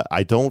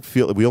I don't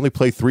feel we only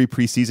play 3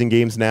 preseason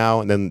games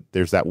now, and then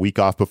there's that week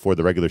off before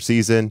the regular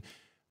season.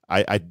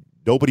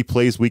 Nobody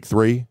plays week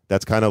 3.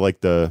 That's kind of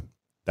like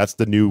that's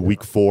the new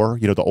week 4.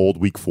 You know, the old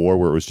week 4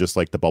 where it was just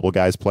like the bubble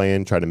guys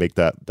playing, trying to make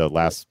the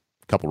last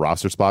couple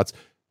roster spots.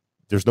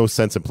 There's no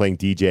sense in playing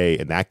DJ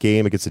in that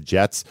game against the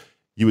Jets.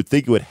 You would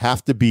think it would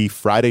have to be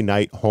Friday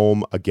night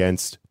home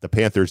against the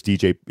Panthers.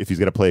 DJ, if he's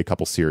going to play a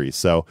couple series.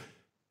 So,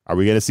 are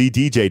we going to see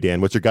DJ, Dan?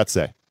 What's your gut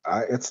say?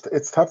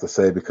 It's tough to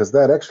say because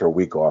that extra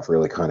week off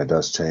really kind of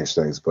does change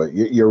things. But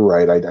you're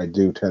right. I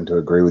do tend to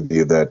agree with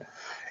you that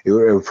it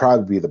would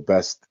probably be the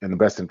best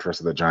interest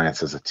of the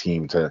Giants as a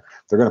team they're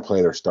going to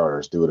play their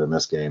starters, do it in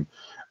this game.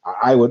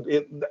 I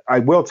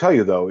will tell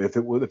you though, if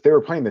they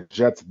were playing the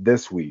Jets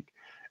this week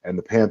and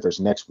the Panthers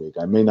next week,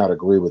 I may not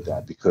agree with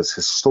that because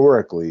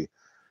historically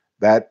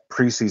that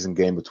preseason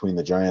game between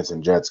the Giants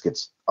and Jets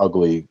gets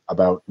ugly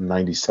about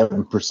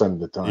 97% of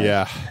the time.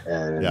 Yeah.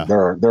 And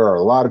there are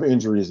a lot of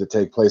injuries that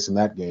take place in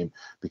that game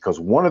because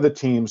one of the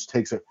teams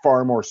takes it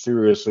far more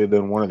seriously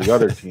than one of the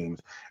other teams.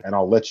 And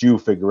I'll let you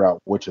figure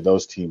out which of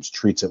those teams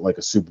treats it like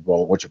a Super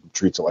Bowl, which of them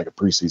treats it like a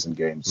preseason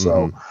game.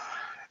 So,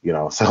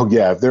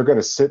 if they're going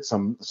to sit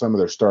some of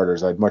their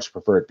starters, I'd much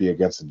prefer it be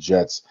against the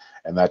Jets.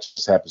 And that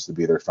just happens to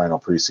be their final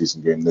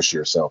preseason game this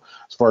year. So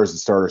as far as the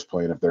starters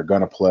playing, if they're going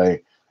to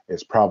play,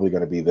 it's probably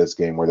going to be this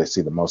game where they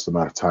see the most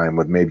amount of time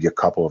with maybe a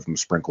couple of them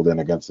sprinkled in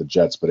against the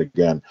Jets. But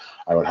again,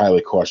 I would highly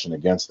caution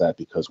against that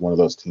because one of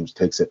those teams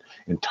takes it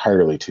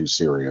entirely too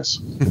serious.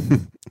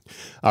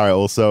 All right.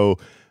 Well, so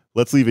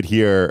let's leave it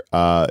here.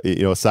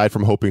 Aside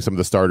from hoping some of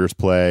the starters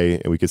play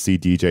and we could see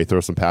DJ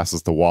throw some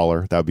passes to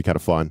Waller, that would be kind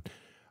of fun.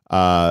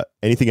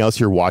 Anything else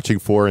you're watching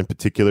for in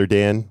particular,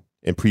 Dan,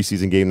 in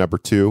preseason game number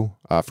 2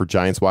 for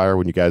Giants Wire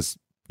when you guys,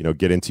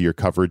 get into your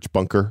coverage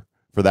bunker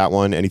for that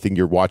one? Anything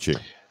you're watching?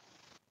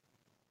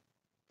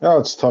 No,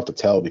 it's tough to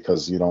tell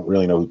because you don't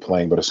really know who's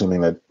playing, but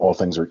assuming that all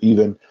things are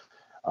even,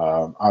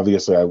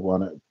 obviously I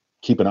want to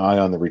keep an eye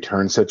on the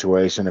return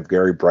situation. If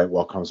Gary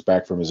Brightwell comes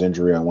back from his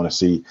injury, I want to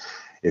see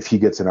if he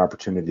gets an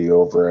opportunity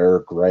over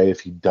Eric Gray. If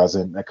he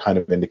doesn't, that kind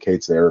of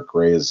indicates that Eric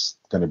Gray is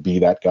going to be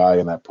that guy,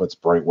 and that puts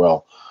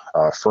Brightwell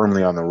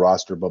firmly on the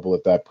roster bubble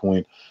at that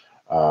point.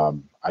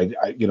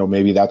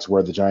 Maybe that's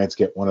where the Giants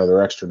get one of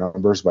their extra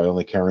numbers by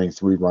only carrying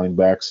 3 running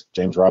backs.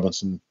 James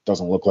Robinson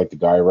doesn't look like the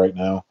guy right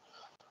now.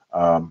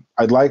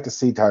 I'd like to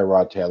see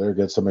Tyrod Taylor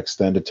get some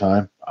extended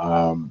time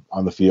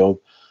on the field.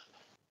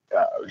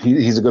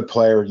 He's a good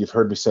player. You've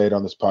heard me say it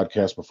on this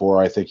podcast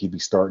before. I think he'd be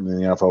starting in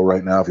the NFL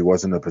right now if he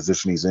wasn't in the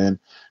position he's in.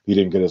 He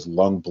didn't get his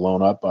lung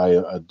blown up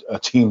by a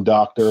team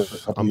doctor a couple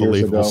years ago.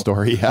 Unbelievable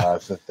story, yeah.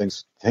 So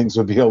things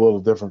would be a little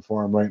different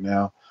for him right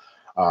now.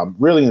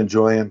 Really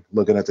enjoying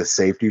looking at the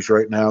safeties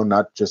right now,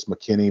 not just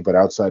McKinney, but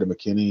outside of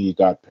McKinney, you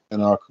got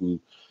Pinnock, who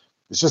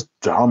is just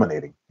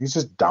dominating. He's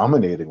just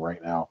dominating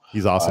right now.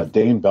 He's awesome.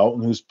 Dane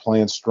Belton, who's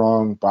playing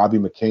strong. Bobby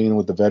McCain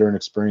with the veteran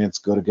experience,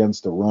 good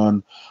against the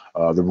run.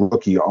 The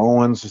rookie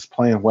Owens is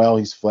playing well.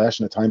 He's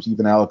flashing at times.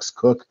 Even Alex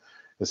Cook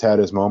has had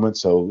his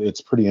moments. So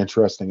it's pretty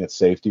interesting at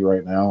safety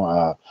right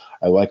now.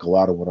 I like a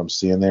lot of what I'm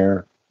seeing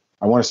there.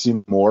 I want to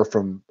see more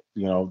from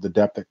the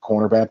depth at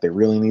cornerback. They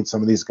really need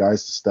some of these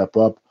guys to step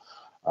up.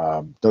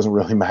 Doesn't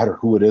really matter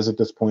who it is at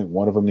this point.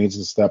 One of them needs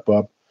to step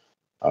up.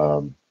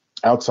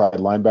 Outside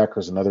linebacker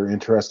is another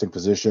interesting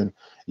position.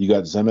 You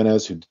got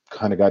Zimenez, who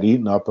kind of got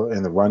eaten up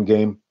in the run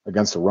game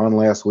against the run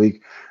last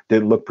week.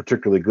 Didn't look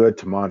particularly good.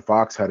 Tamon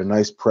Fox had a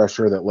nice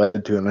pressure that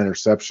led to an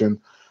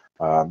interception.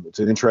 It's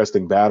an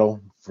interesting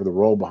battle for the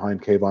role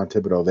behind Kayvon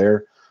Thibodeau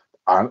there.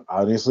 I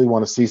obviously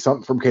want to see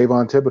something from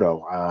Kayvon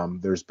Thibodeau.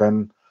 There's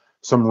been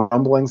some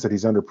rumblings that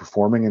he's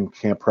underperforming in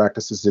camp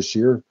practices this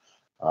year.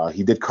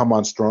 He did come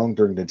on strong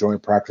during the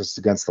joint practice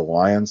against the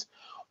Lions.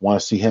 Want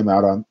to see him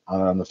out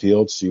on the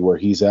field, see where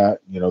he's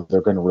at.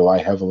 They're going to rely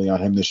heavily on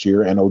him this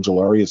year, and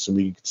Ojulari,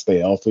 assuming he can stay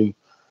healthy.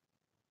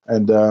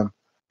 And,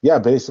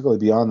 basically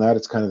beyond that,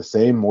 it's kind of the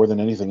same. More than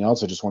anything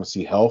else, I just want to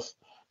see health.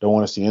 Don't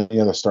want to see any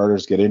other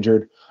starters get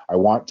injured. I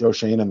want Joe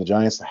Schoen and the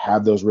Giants to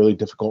have those really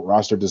difficult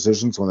roster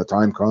decisions when the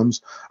time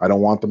comes. I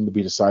don't want them to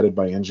be decided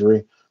by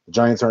injury. The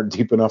Giants aren't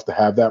deep enough to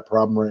have that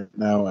problem right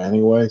now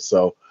anyway,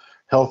 so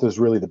health is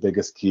really the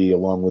biggest key,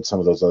 along with some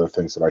of those other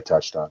things that I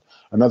touched on.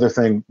 Another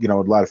thing, a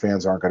lot of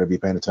fans aren't going to be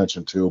paying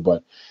attention to,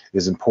 but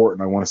is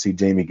important. I want to see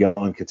Jamie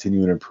Gillen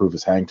continue to improve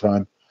his hang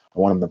time. I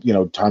want him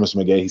to, Thomas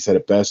McGay, he said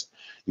it best.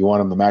 You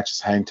want him to match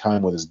his hang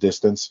time with his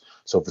distance.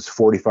 So if it's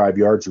 45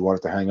 yards, you want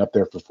it to hang up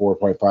there for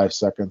 4.5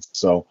 seconds.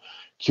 So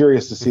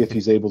curious to see if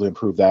he's able to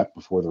improve that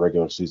before the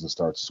regular season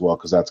starts as well,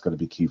 because that's going to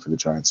be key for the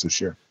Giants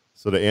this year.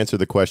 So to answer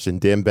the question,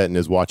 Dan Benton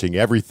is watching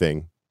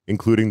everything,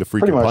 including the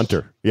freaking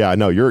punter. Yeah, I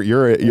know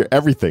you're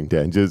everything,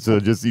 Dan. You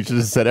should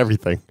have said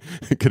everything.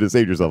 Could have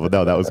saved yourself. But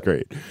no, that was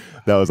great.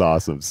 That was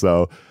awesome.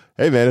 So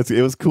hey, man,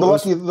 it was cool.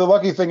 The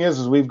lucky thing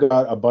is we've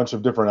got a bunch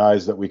of different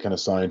eyes that we can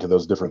assign to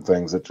those different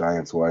things at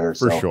Giants Wire.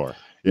 For sure.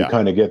 Yeah.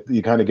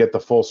 You kind of get the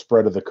full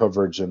spread of the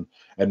coverage and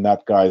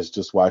not guys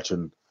just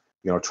watching,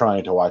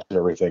 trying to watch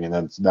everything, and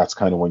then that's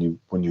kind of when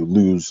you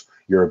lose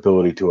your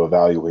ability to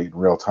evaluate in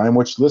real time.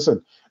 Which,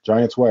 listen,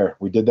 Giants Wire,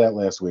 we did that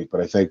last week,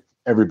 but I think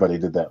everybody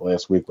did that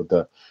last week with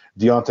the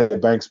Deonte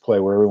Banks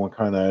play, where everyone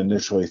kind of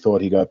initially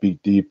thought he got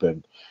beat deep,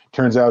 and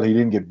turns out he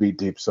didn't get beat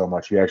deep so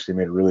much. He actually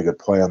made a really good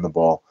play on the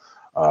ball.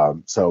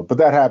 But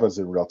that happens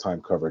in real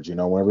time coverage. When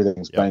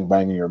everything's bang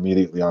bang and you're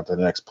immediately on to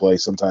the next play.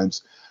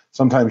 Sometimes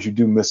you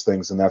do miss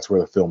things, and that's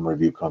where the film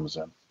review comes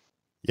in.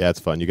 Yeah, it's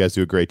fun. You guys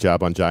do a great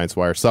job on Giants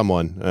Wire.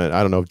 Someone,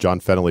 I don't know if John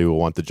Fennelly will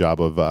want the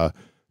job of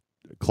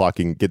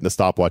getting the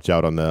stopwatch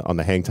out on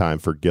the hang time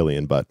for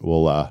Gillian, but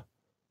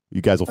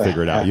you guys will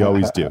figure it out. You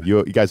always do.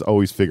 You guys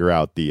always figure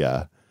out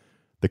the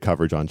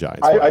coverage on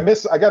Giants.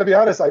 I got to be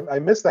honest. I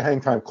miss the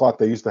hang time clock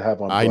they used to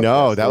have on. I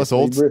know that was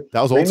old.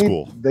 That was old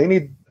school.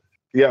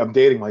 Yeah, I'm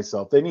dating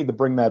myself. They need to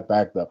bring that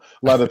back, though.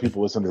 A lot of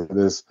people listen to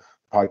this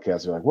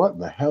podcast are like, what in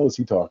the hell is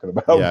he talking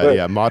about?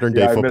 Yeah. Modern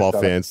day football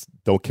fans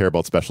don't care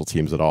about special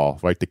teams at all.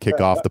 Like the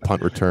kickoff, the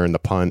punt return, the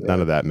punt, none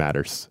of that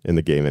matters in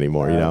the game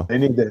anymore. They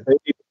need to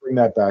bring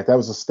that back. That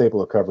was a staple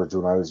of coverage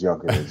when I was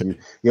younger.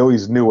 You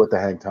always knew what the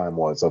hang time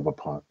was of a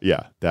punt.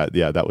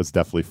 That was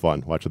definitely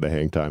fun watching the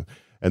hang time.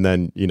 And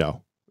then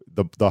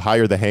the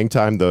higher the hang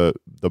time, the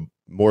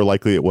more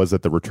likely it was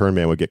that the return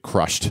man would get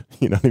crushed.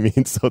 You know what I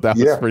mean? So that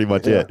was pretty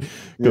much it,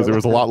 because there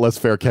was a lot less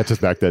fair catches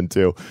back then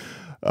too.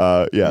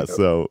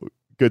 So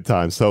good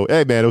times. So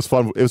hey, man, it was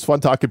fun. It was fun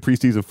talking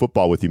preseason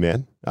football with you,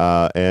 man.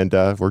 And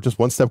we're just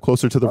one step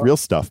closer to the real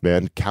stuff,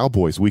 man.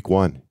 Cowboys week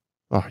 1.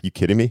 Oh, are you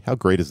kidding me? How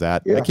great is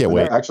that? I can't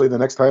wait. Actually, the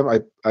next time,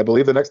 I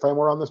believe the next time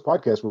we're on this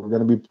podcast, we're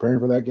going to be preparing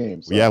for that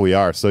game. So. Yeah, we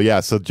are. So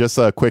just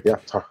a quick,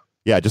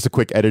 just a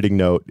quick editing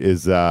note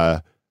is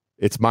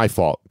it's my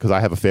fault because I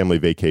have a family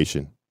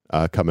vacation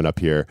coming up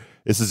here.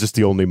 This is just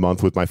the only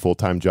month with my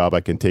full-time job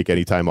I can take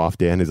any time off,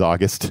 Dan, is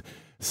August.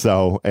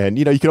 So, and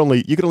you can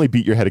only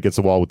beat your head against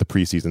the wall with the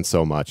preseason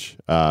so much.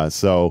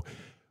 So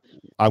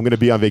I'm going to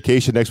be on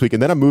vacation next week,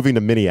 and then I'm moving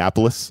to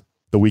Minneapolis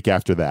the week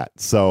after that.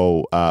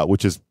 So,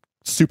 which is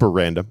super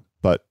random,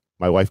 but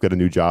my wife got a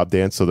new job,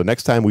 Dan. So the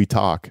next time we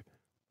talk,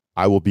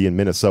 I will be in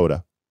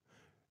Minnesota,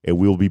 and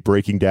we'll be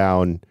breaking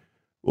down.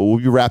 We'll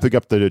be wrapping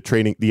up the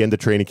end of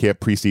training camp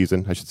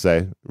preseason, I should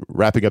say,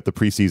 wrapping up the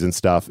preseason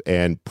stuff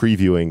and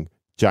previewing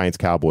Giants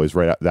Cowboys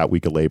right that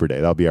week of Labor Day.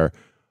 That'll be our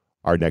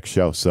next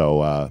show.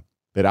 So,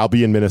 but I'll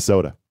be in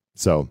Minnesota,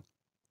 so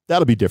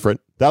that'll be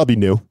different. That'll be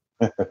new.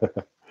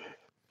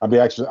 I'm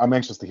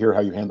anxious to hear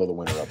how you handle the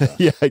winter up there.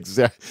 Yeah,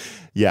 exactly.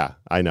 Yeah,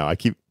 I know.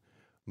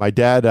 My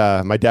dad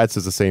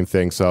says the same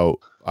thing. So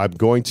I'm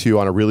going to,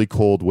 on a really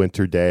cold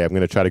winter day, I'm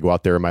going to try to go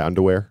out there in my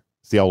underwear,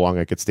 see how long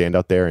I could stand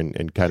out there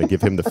and kind of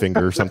give him the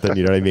finger or something.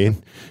 You know what I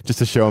mean? Just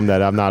to show him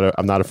that I'm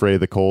not afraid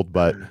of the cold,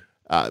 but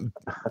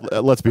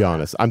let's be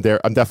honest. I'm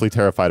definitely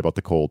terrified about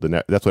the cold,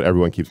 and that's what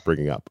everyone keeps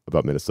bringing up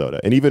about Minnesota.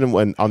 And even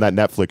when on that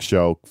Netflix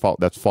show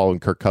that's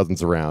following Kirk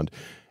Cousins around,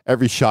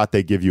 every shot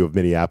they give you of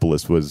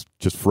Minneapolis was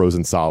just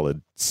frozen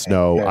solid,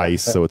 snow,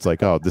 ice. So it's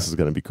like, oh, this is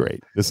going to be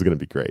great. This is going to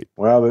be great.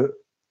 Well,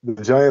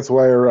 the Giants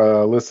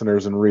Wire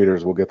listeners and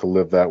readers will get to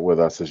live that with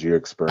us as you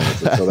experience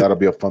it. So that'll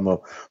be a fun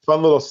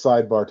little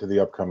sidebar to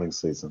the upcoming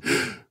season.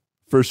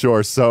 For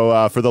sure.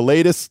 So for the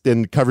latest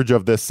in coverage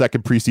of the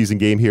second preseason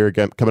game here,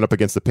 again, coming up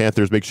against the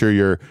Panthers, make sure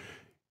you're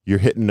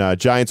hitting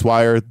Giants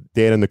Wire.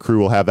 Dan and the crew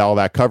will have all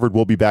that covered.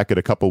 We'll be back in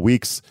a couple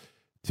weeks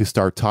to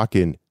start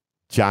talking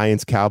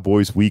Giants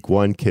Cowboys week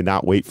 1.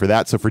 Cannot wait for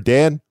that. So for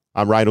Dan,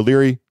 I'm Ryan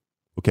O'Leary.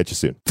 We'll catch you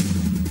soon.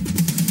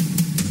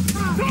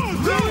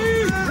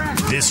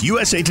 This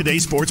USA Today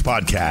Sports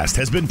Podcast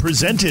has been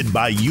presented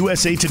by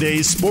USA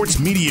Today's Sports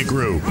Media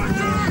Group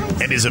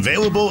and is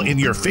available in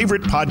your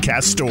favorite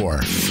podcast store.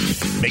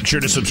 Make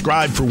sure to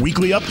subscribe for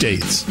weekly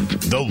updates,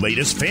 the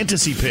latest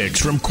fantasy picks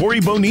from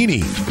Corey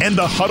Bonini, and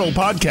the Huddle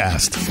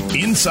Podcast,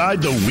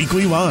 Inside the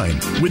Weekly Line,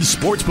 with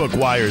Sportsbook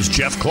Wire's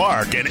Jeff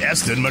Clark and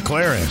Eston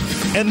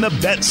McLaren, and the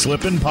Bet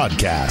Slippin'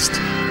 Podcast.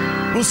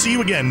 We'll see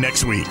you again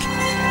next week.